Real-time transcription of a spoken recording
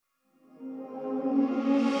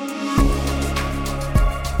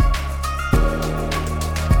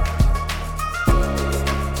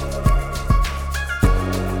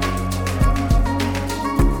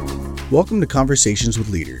Welcome to Conversations with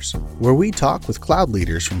Leaders, where we talk with cloud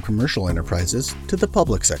leaders from commercial enterprises to the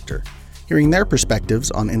public sector, hearing their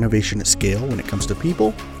perspectives on innovation at scale when it comes to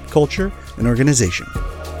people, culture, and organization.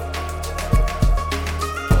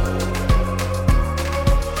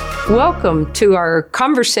 Welcome to our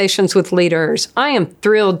Conversations with Leaders. I am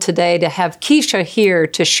thrilled today to have Keisha here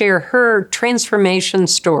to share her transformation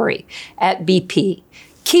story at BP.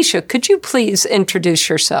 Keisha, could you please introduce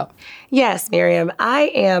yourself? Yes, Miriam.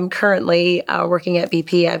 I am currently working at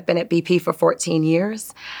BP. I've been at BP for 14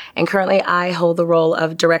 years, and currently I hold the role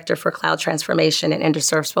of Director for Cloud Transformation and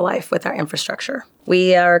Interserves for Life with our infrastructure.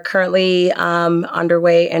 We are currently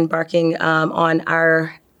underway embarking on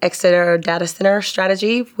our Exeter data center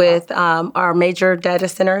strategy with our major data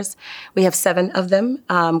centers. We have 7 of them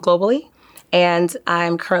globally. And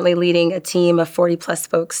I'm currently leading a team of 40 plus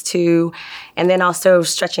folks and then also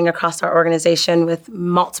stretching across our organization with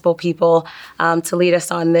multiple people to lead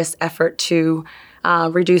us on this effort to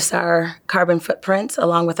reduce our carbon footprint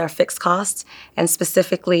along with our fixed costs, and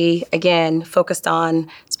specifically, again, focused on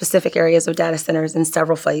specific areas of data centers in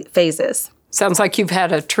several phases. Sounds like you've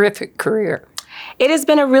had a terrific career. It has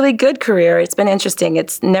been a really good career. It's been interesting.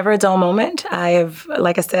 It's never a dull moment. I have,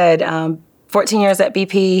 like I said, 14 years at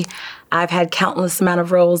BP. I've had countless amount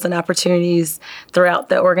of roles and opportunities throughout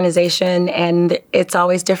the organization, and it's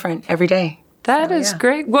always different every day. That is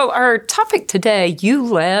great. Well, our topic today, you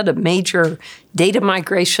led a major data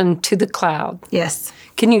migration to the cloud. Yes.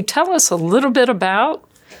 Can you tell us a little bit about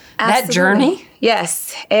that journey?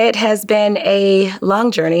 Yes. It has been a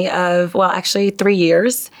long journey of, 3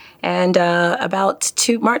 years. And about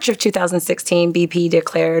March of 2016, BP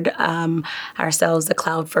declared ourselves a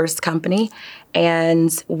cloud-first company.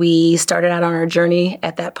 And we started out on our journey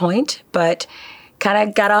at that point, but kind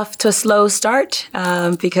of got off to a slow start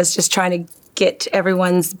because just trying to get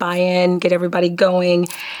everyone's buy-in, get everybody going.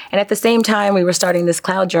 And at the same time we were starting this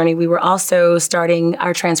cloud journey, we were also starting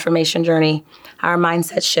our transformation journey, our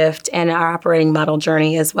mindset shift, and our operating model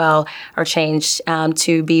journey as well, or change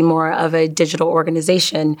to be more of a digital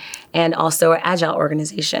organization and also an agile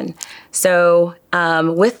organization. So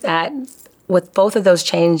with both of those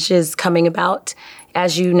changes coming about,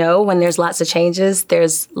 as you know, when there's lots of changes,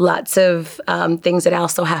 there's lots of things that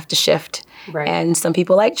also have to shift. Right. And some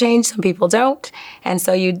people like change, some people don't. And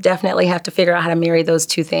so you definitely have to figure out how to marry those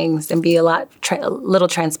two things and be a little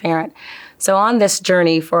transparent. So on this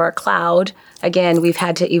journey for our cloud, again, we've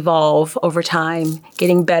had to evolve over time,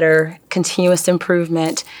 getting better, continuous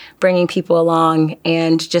improvement, bringing people along,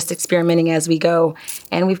 and just experimenting as we go.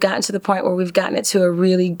 And we've gotten to the point where we've gotten it to a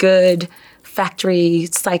really good factory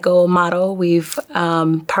cycle model. We've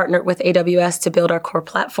partnered with AWS to build our core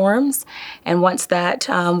platforms. And once that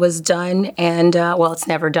was done, and it's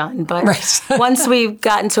never done, but once we've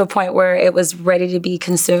gotten to a point where it was ready to be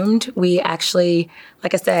consumed, we actually,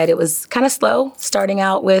 like I said, it was kind of slow, starting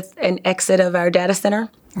out with an exit of our data center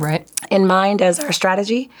in mind as our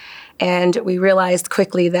strategy. And we realized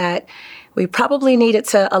quickly that we probably needed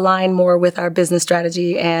to align more with our business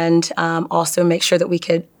strategy and also make sure that we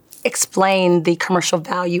could explain the commercial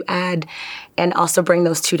value add and also bring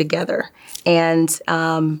those two together. And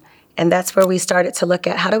that's where we started to look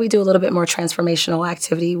at how do we do a little bit more transformational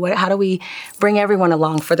activity? How do we bring everyone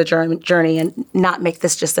along for the journey and not make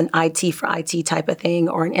this just an IT for IT type of thing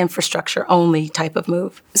or an infrastructure only type of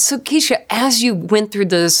move? So Keisha, as you went through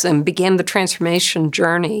this and began the transformation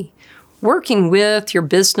journey, working with your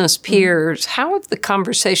business peers, how have the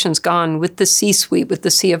conversations gone with the C-suite, with the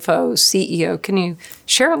CFO, CEO? Can you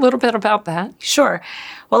share a little bit about that? Sure.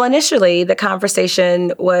 Well, initially, the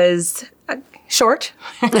conversation was short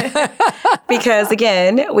because,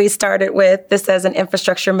 again, we started with this as an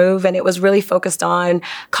infrastructure move, and it was really focused on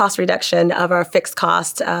cost reduction of our fixed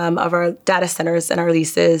cost of our data centers and our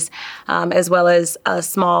leases, as well as a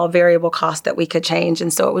small variable cost that we could change.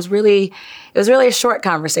 And so it was really a short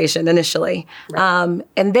conversation initially. Right.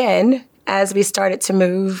 And then as we started to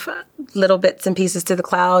move little bits and pieces to the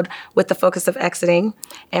cloud with the focus of exiting,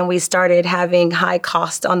 and we started having high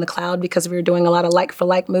cost on the cloud because we were doing a lot of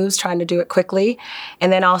like-for-like moves, trying to do it quickly.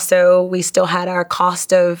 And then also we still had our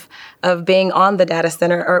cost of being on the data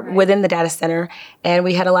center or within the data center, and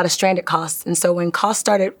we had a lot of stranded costs. And so when costs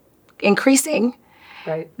started increasing,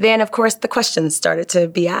 then, of course, the questions started to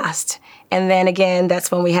be asked. And then again, that's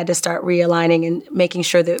when we had to start realigning and making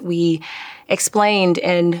sure that we explained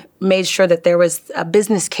and made sure that there was a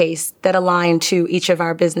business case that aligned to each of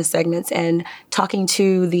our business segments, and talking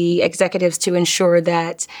to the executives to ensure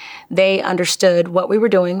that they understood what we were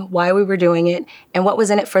doing, why we were doing it, and what was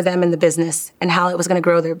in it for them in the business and how it was going to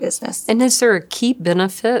grow their business. And is there a key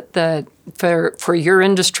benefit that for your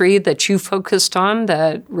industry that you focused on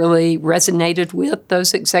that really resonated with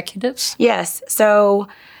those executives? Yes. So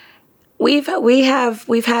We've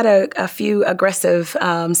had a few aggressive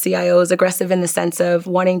CIOs, aggressive in the sense of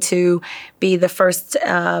wanting to be the first,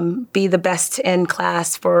 be the best in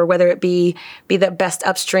class for whether it be the best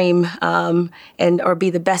upstream or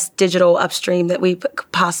be the best digital upstream that we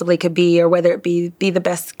possibly could be, or whether it be the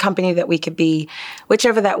best company that we could be,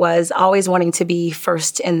 whichever that was, always wanting to be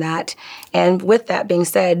first in that. And with that being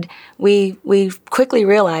said, we quickly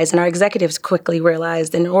realized, and our executives quickly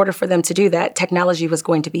realized, in order for them to do that, technology was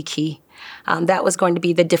going to be key. That was going to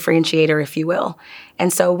be the differentiator, if you will.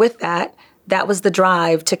 And so with that was the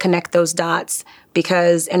drive to connect those dots,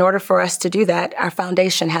 because in order for us to do that, our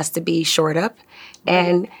foundation has to be shored up.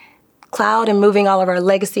 And cloud and moving all of our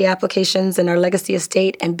legacy applications and our legacy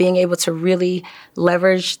estate and being able to really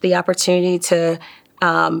leverage the opportunity to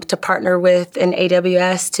partner with an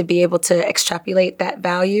AWS to be able to extrapolate that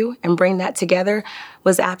value and bring that together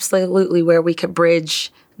was absolutely where we could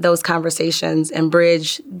bridge those conversations and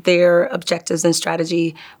bridge their objectives and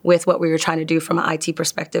strategy with what we were trying to do from an IT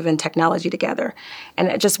perspective and technology together. And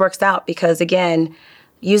it just works out because, again,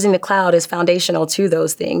 using the cloud is foundational to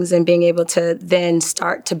those things, and being able to then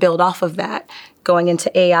start to build off of that, going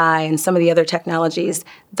into AI and some of the other technologies,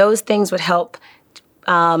 those things would help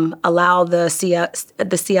allow the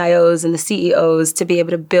CIOs and the CEOs to be able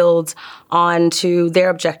to build on to their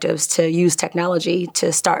objectives to use technology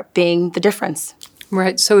to start being the difference.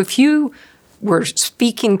 Right. So if you were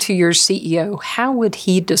speaking to your CEO, how would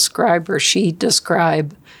he describe or she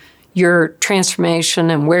describe your transformation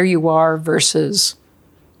and where you are versus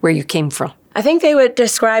where you came from? I think they would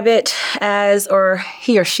describe it as, or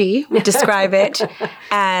he or she would describe it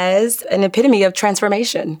as an epitome of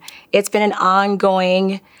transformation. It's been an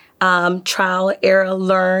ongoing trial, error,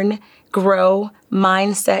 learn, grow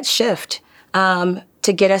mindset shift.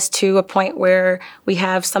 To get us to a point where we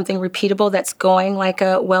have something repeatable that's going like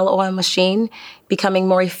a well-oiled machine, becoming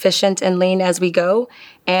more efficient and lean as we go.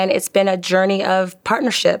 And it's been a journey of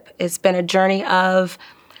partnership. It's been a journey of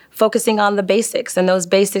focusing on the basics. And those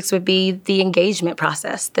basics would be the engagement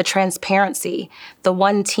process, the transparency, the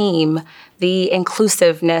one team, the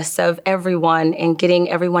inclusiveness of everyone and getting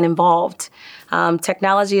everyone involved.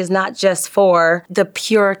 Technology is not just for the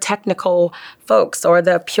pure technical folks or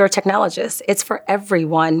the pure technologists. It's for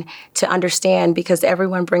everyone to understand, because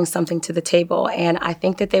everyone brings something to the table. And I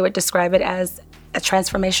think that they would describe it as a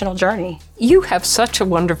transformational journey. You have such a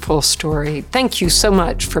wonderful story. Thank you so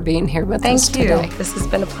much for being here with us today. Thank you. This has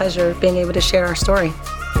been a pleasure being able to share our story.